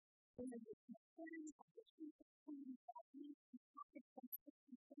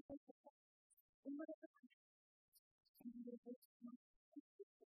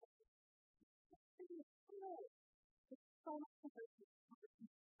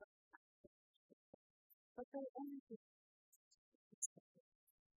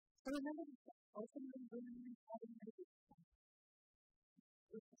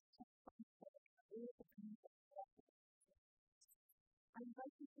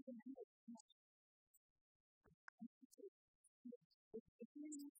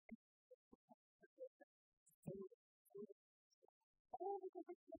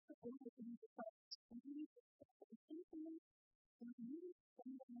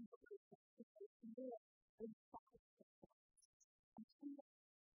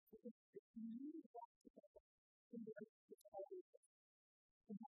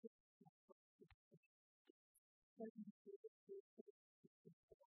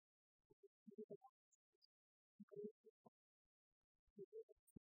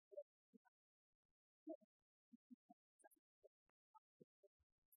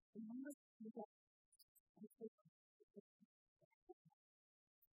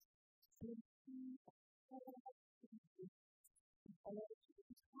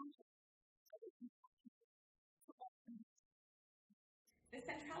The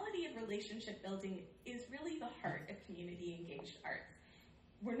centrality of relationship building is really the heart of community-engaged arts.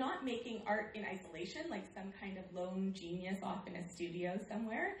 We're not making art in isolation, like some kind of lone genius off in a studio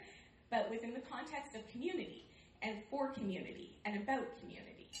somewhere, but within the context of community, and for community, and about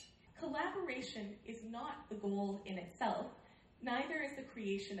community. Collaboration is not the goal in itself, neither is the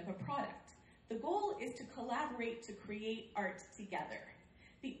creation of a product. The goal is to collaborate to create art together.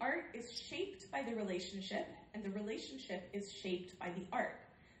 The art is shaped by the relationship, and the relationship is shaped by the art.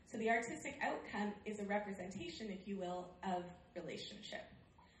 So the artistic outcome is a representation, if you will, of relationship.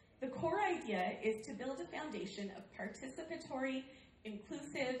 The core idea is to build a foundation of participatory,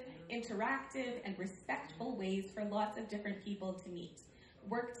 inclusive, interactive, and respectful ways for lots of different people to meet,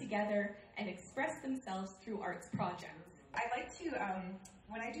 work together, and express themselves through arts projects. I like to,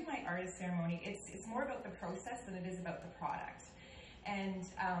 when I do my artist ceremony, it's more about the process than it is about the product. And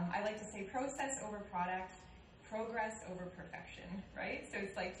I like to say process over product, progress over perfection, right? So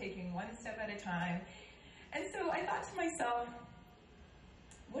it's like taking one step at a time. And so I thought to myself,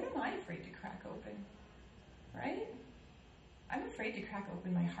 what am I afraid to crack open, right? I'm afraid to crack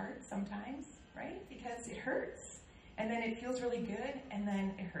open my heart sometimes, right? Because it hurts. And then it feels really good, and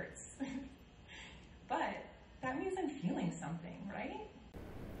then it hurts. But that means I'm feeling something, right?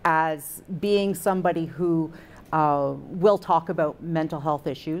 As being somebody who will talk about mental health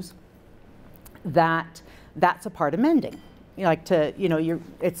issues, that's a part of mending. You like to,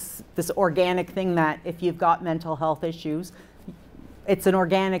 it's this organic thing that if you've got mental health issues, it's an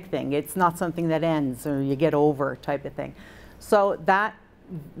organic thing. It's not something that ends or you get over type of thing. So that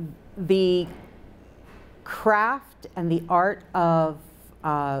the craft and the art of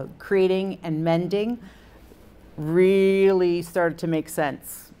creating and mending really started to make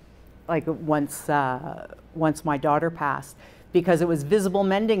sense, like once my daughter passed, because it was visible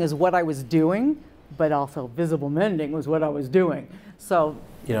mending is what I was doing, but also visible mending was what I was doing. So,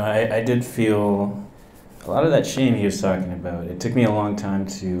 I did feel a lot of that shame he was talking about. It took me a long time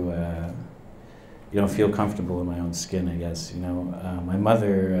to, feel comfortable in my own skin, I guess. My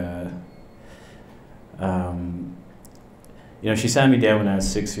mother, she sat me down when I was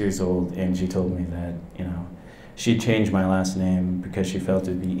 6 years old, and she told me that, she'd changed my last name because she felt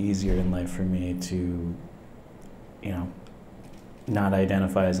it'd be easier in life for me to, not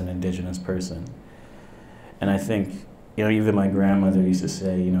identify as an Indigenous person. And I think, even my grandmother used to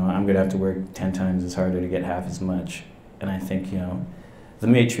say, I'm going to have to work 10 times as harder to get half as much. And I think, the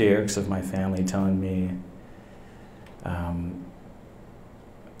matriarchs of my family telling me,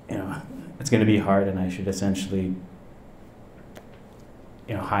 it's going to be hard and I should essentially,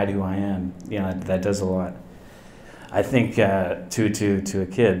 hide who I am. That does a lot. I think to a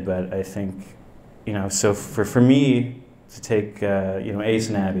kid, but I think, so for me to take, Ace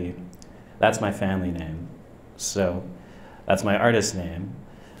and Abby, that's my family name. So that's my artist name,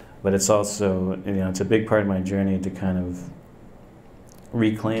 but it's also, it's a big part of my journey to kind of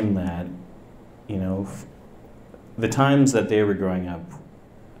reclaim that, the times that they were growing up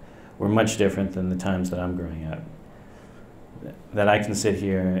were much different than the times that I'm growing up. That I can sit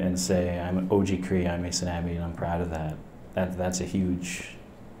here and say, I'm OG Cree, I'm Mason Abbey, and I'm proud of that. That's a huge,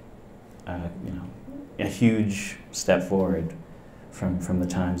 a huge step forward from the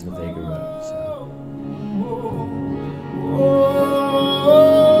times that they grew up. So.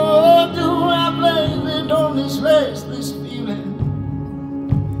 Oh, do I blame it on this restless feeling?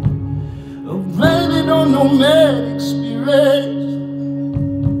 no nomadic spirit.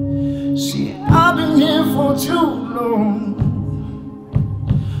 See, I've been here for too long,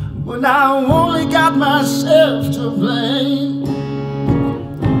 but I only got myself to blame.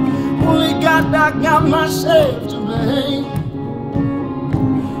 Only got myself to blame.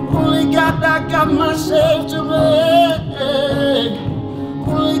 Only got myself to blame.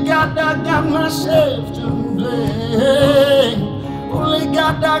 Only got myself to blame. Only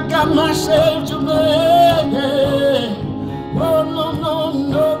got myself to blame. Oh, no, no,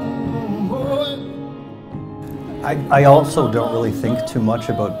 no, no. I also don't really think too much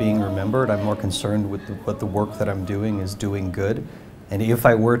about being remembered. I'm more concerned with what the work that I'm doing is doing good. And if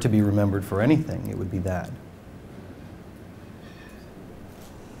I were to be remembered for anything, it would be that.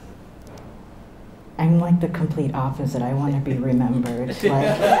 I'm like the complete opposite. I want to be remembered.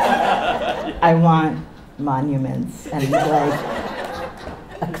 Like, I want monuments and like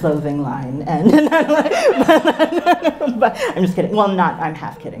a clothing line, and but I'm just kidding. Well, I'm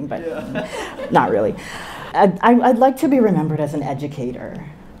half kidding, but not really. I'd like to be remembered as an educator.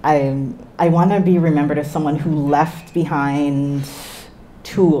 I want to be remembered as someone who left behind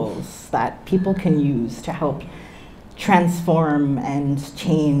tools that people can use to help transform and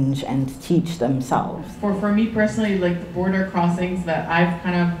change and teach themselves. For me personally, like the border crossings that I've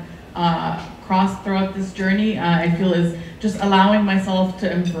kind of crossed throughout this journey, I feel is just allowing myself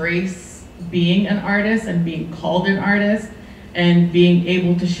to embrace being an artist and being called an artist and being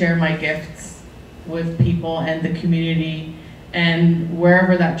able to share my gifts with people and the community, and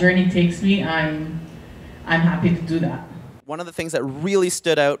wherever that journey takes me, I'm happy to do that. One of the things that really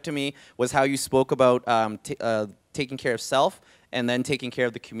stood out to me was how you spoke about taking care of self and then taking care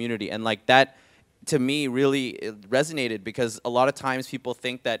of the community, and like that to me really resonated, because a lot of times people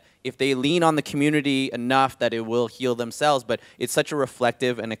think that if they lean on the community enough that it will heal themselves, but it's such a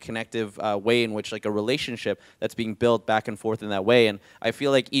reflective and a connective way in which like a relationship that's being built back and forth in that way. And I feel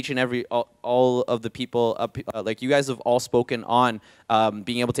like each and every, all of the people, like you guys have all spoken on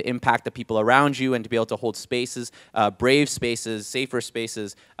being able to impact the people around you and to be able to hold spaces, brave spaces, safer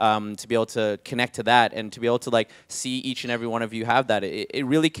spaces, to be able to connect to that and to be able to like see each and every one of you have that. It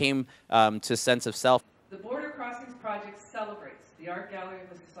really came to a sense of self. The Border Crossings Project celebrates the Art Gallery of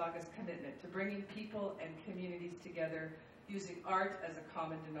Mississauga's commitment to bringing people and communities together using art as a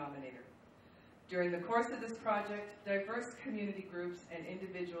common denominator. During the course of this project, diverse community groups and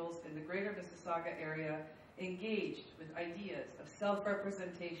individuals in the greater Mississauga area engaged with ideas of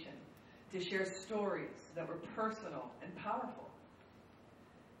self-representation to share stories that were personal and powerful,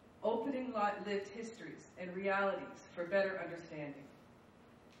 opening lived histories and realities for better understanding.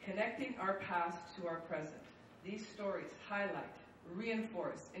 Connecting our past to our present, these stories highlight,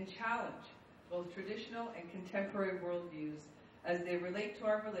 reinforce, and challenge both traditional and contemporary worldviews as they relate to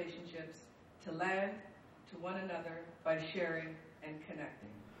our relationships to land, to one another, by sharing and connecting.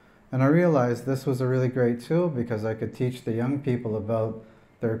 And I realized this was a really great tool because I could teach the young people about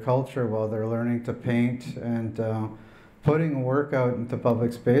their culture while they're learning to paint and putting work out into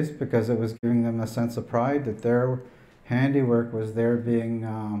public space, because it was giving them a sense of pride that their handiwork was there being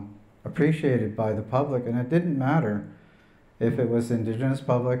appreciated by the public. And it didn't matter if it was Indigenous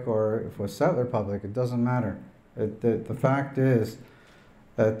public or if it was settler public, it doesn't matter. The fact is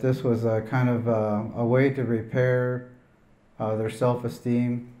that this was a kind of a way to repair their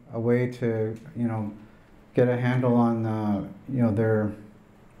self-esteem, a way to, you know, get a handle on, you know,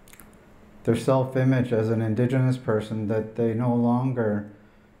 their self-image as an Indigenous person, that they no longer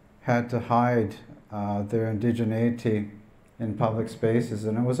had to hide their indigeneity in public spaces.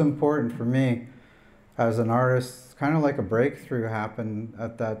 And it was important for me as an artist, kind of like a breakthrough happened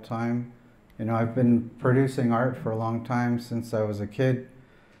at that time. You know, I've been producing art for a long time, since I was a kid,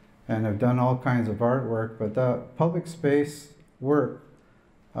 and I've done all kinds of artwork, but that public space work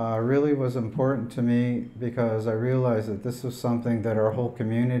really was important to me, because I realized that this was something that our whole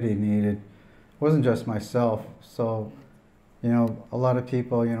community needed. It wasn't just myself. So, you know, a lot of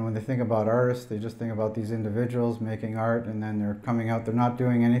people, you know, when they think about artists, they just think about these individuals making art, and then they're coming out, they're not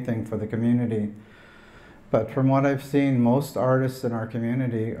doing anything for the community. But from what I've seen, most artists in our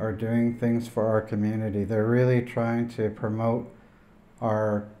community are doing things for our community. They're really trying to promote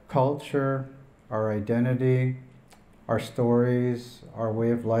our culture, our identity, our stories, our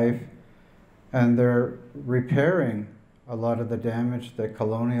way of life, and they're repairing a lot of the damage that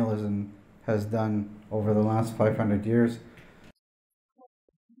colonialism has done over the last 500 years.